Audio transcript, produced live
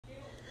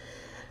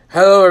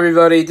Hello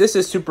everybody, this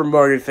is Super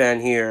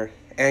Mariofan here.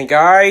 And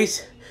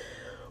guys,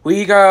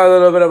 we got a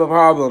little bit of a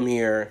problem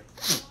here.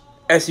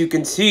 As you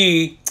can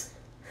see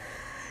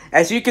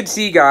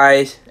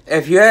guys,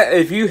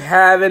 if you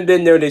haven't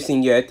been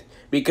noticing yet,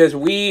 because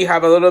we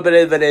have a little bit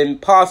of an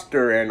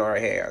imposter in our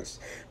hands.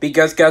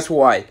 Because guess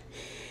what?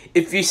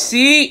 If you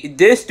see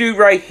this dude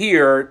right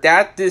here,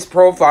 this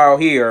profile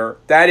here,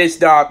 that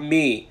is not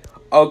me.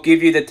 I'll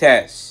give you the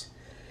test.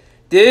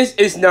 This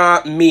is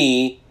not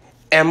me.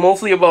 And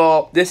mostly of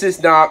all, this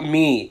is not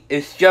me.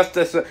 It's just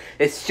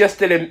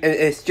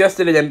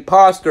an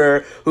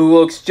imposter who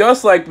looks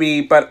just like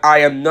me, but I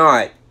am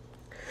not.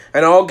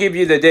 And I'll give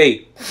you the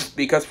date,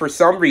 because for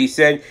some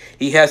reason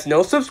he has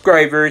no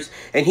subscribers,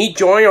 and he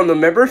joined on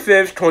November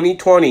 5th,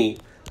 2020.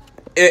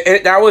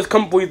 That was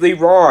completely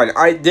wrong.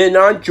 I did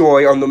not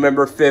join on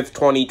November 5th,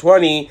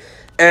 2020,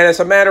 and as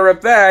a matter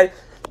of fact,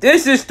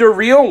 this is the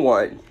real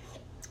one.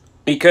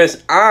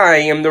 Because I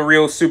am the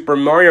real Super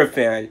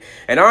Mariofan,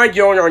 and I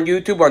joined on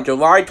YouTube on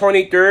July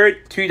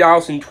 23rd,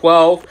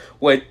 2012,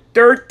 with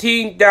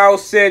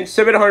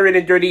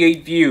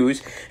 13,738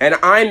 views, and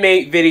I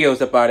made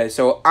videos about it,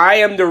 so I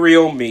am the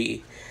real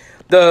me.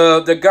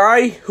 The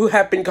guy who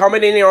have been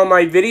commenting on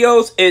my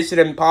videos is an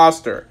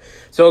imposter.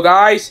 So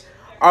guys,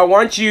 I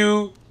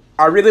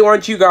really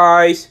want you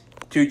guys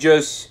to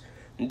just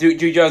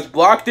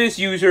block this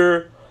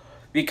user.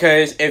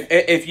 Because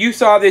if you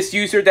saw this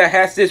user that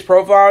has this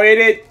profile in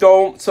it,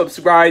 don't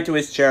subscribe to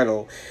his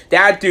channel.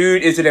 That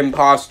dude is an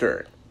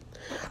imposter.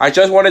 I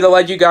just wanted to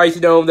let you guys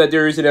know that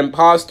there is an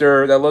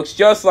imposter that looks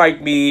just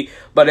like me,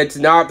 but it's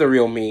not the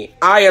real me.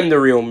 I am the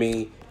real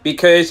me.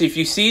 Because if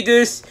you see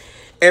this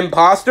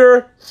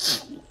imposter,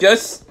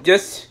 just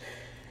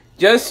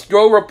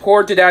go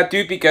report to that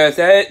dude, because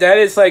that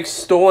is like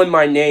stolen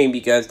my name,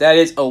 because that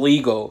is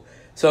illegal.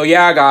 So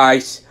yeah,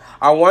 guys.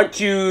 I want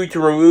you to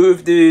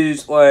remove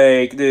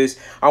I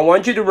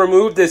want you to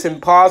remove this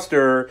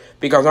imposter,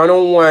 because I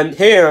don't want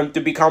him to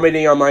be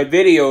commenting on my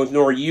videos,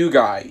 nor you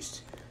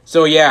guys.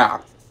 So yeah.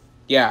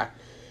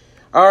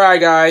 Alright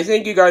guys,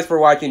 thank you guys for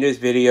watching this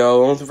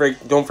video.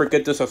 Don't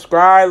forget to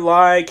subscribe,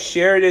 like,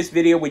 share this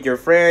video with your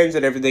friends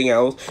and everything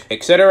else,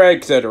 etc,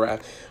 etc.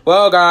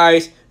 Well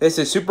guys, this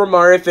is Super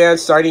Mariofan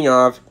signing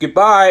off.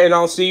 Goodbye, and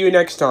I'll see you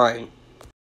next time.